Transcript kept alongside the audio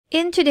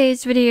In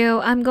today's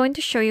video, I'm going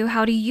to show you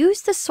how to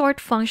use the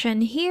sort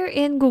function here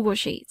in Google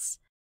Sheets.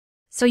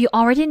 So you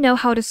already know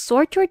how to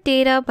sort your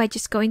data by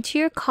just going to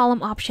your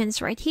column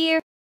options right here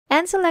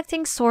and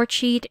selecting Sort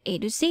Sheet A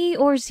to Z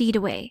or Z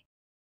to A.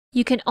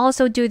 You can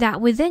also do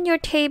that within your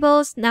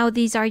tables. Now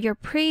these are your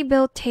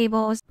pre-built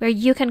tables where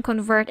you can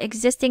convert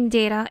existing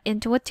data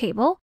into a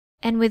table.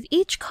 And with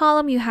each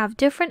column, you have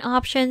different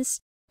options.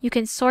 You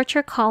can sort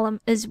your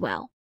column as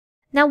well.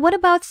 Now what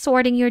about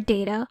sorting your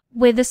data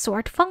with the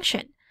sort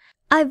function?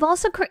 I've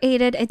also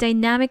created a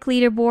dynamic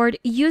leaderboard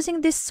using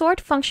this sort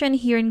function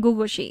here in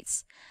Google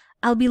Sheets.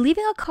 I'll be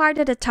leaving a card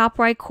at the top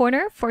right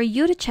corner for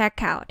you to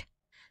check out.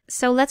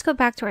 So let's go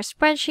back to our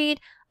spreadsheet.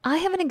 I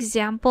have an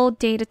example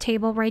data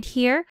table right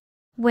here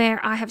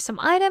where I have some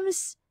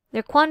items,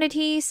 their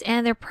quantities,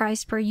 and their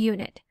price per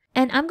unit.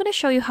 And I'm going to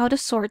show you how to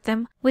sort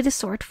them with the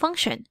sort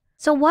function.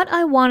 So what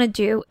I want to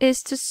do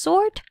is to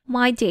sort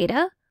my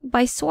data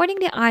by sorting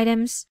the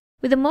items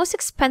with the most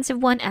expensive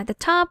one at the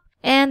top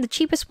and the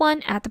cheapest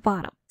one at the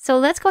bottom. So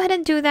let's go ahead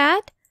and do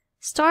that.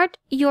 Start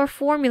your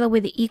formula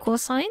with the equal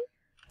sign.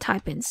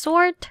 Type in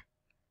sort.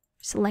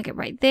 Select it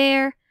right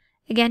there.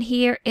 Again,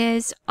 here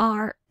is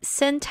our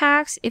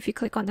syntax. If you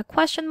click on the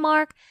question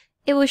mark,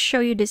 it will show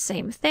you the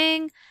same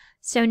thing.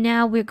 So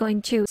now we're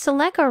going to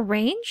select our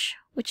range,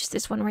 which is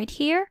this one right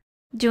here.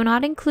 Do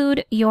not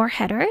include your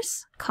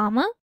headers,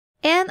 comma,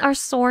 and our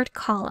sort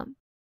column.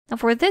 Now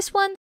for this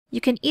one,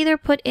 you can either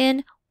put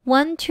in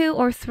 1, 2,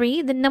 or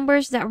 3, the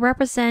numbers that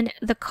represent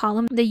the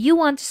column that you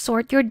want to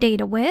sort your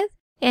data with.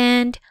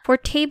 And for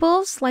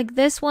tables like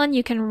this one,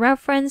 you can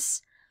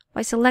reference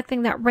by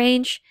selecting that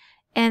range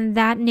and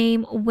that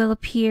name will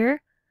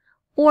appear.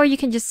 Or you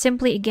can just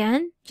simply,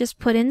 again, just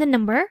put in the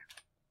number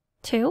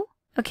 2.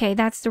 Okay,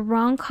 that's the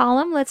wrong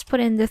column. Let's put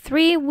in the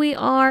 3. We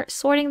are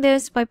sorting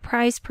this by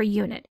price per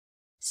unit.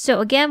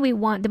 So again, we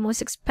want the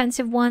most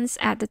expensive ones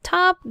at the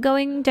top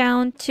going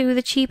down to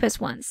the cheapest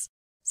ones.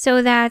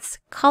 So that's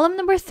column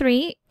number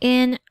 3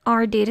 in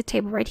our data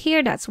table right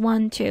here. That's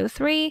 1, 2,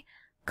 3,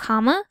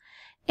 comma.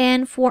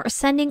 And for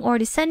ascending or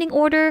descending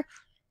order,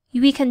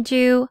 we can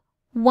do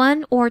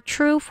 1 or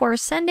true for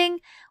ascending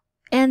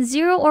and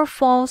 0 or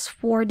false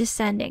for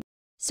descending.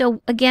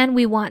 So again,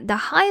 we want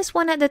the highest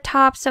one at the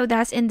top. So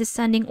that's in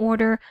descending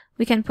order.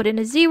 We can put in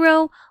a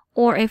 0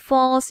 or a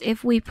false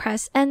if we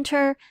press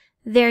enter.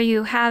 There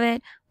you have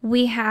it.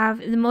 We have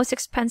the most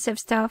expensive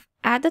stuff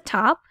at the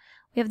top.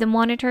 We have the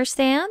monitor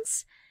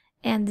stands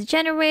and the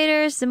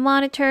generators, the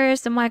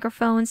monitors, the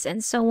microphones,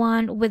 and so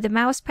on, with the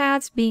mouse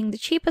pads being the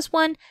cheapest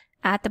one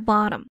at the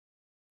bottom.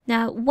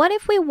 Now, what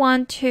if we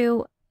want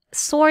to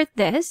sort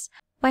this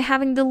by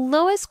having the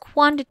lowest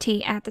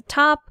quantity at the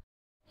top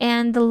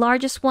and the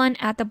largest one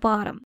at the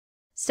bottom?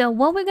 So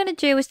what we're going to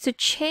do is to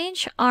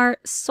change our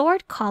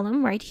sort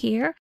column right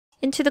here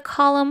into the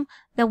column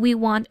that we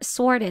want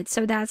sorted.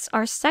 So that's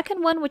our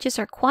second one, which is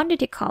our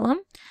quantity column.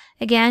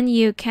 Again,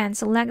 you can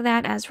select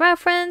that as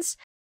reference.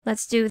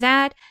 Let's do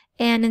that.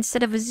 And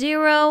instead of a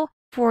 0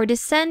 for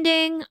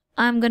descending,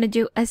 I'm going to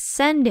do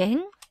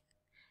ascending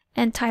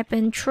and type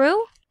in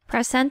true.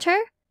 Press enter.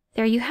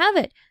 There you have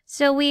it.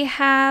 So we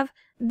have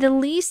the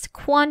least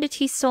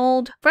quantity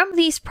sold from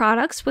these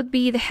products would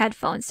be the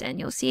headphones. And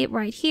you'll see it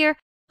right here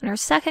in our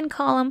second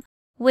column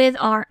with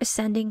our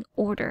ascending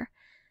order.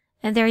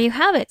 And there you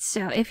have it.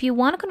 So if you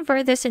want to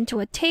convert this into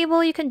a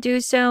table, you can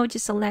do so.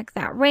 Just select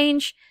that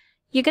range.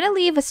 You're going to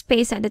leave a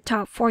space at the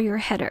top for your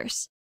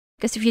headers.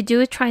 Because if you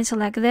do try and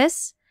select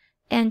this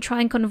and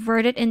try and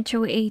convert it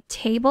into a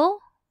table,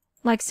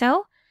 like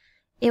so,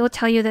 it will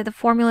tell you that the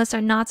formulas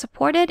are not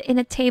supported in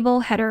a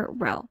table header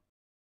row.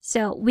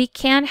 So we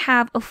can't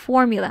have a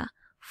formula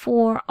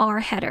for our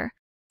header.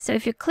 So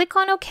if you click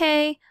on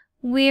OK,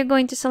 we're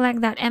going to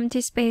select that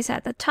empty space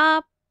at the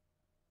top.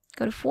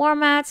 Go to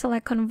Format,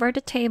 select Convert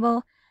to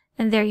Table,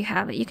 and there you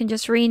have it. You can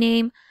just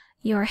rename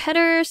your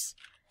headers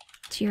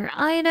to your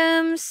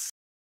items,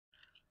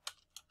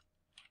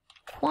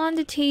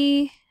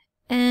 quantity,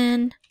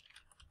 and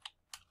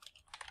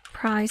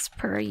price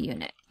per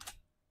unit.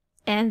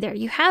 And there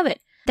you have it.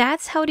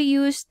 That's how to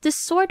use the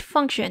sort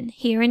function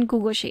here in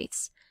Google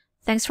Sheets.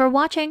 Thanks for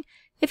watching.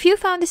 If you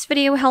found this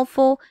video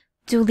helpful,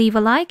 do leave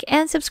a like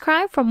and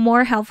subscribe for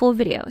more helpful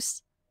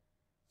videos.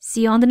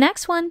 See you on the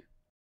next one.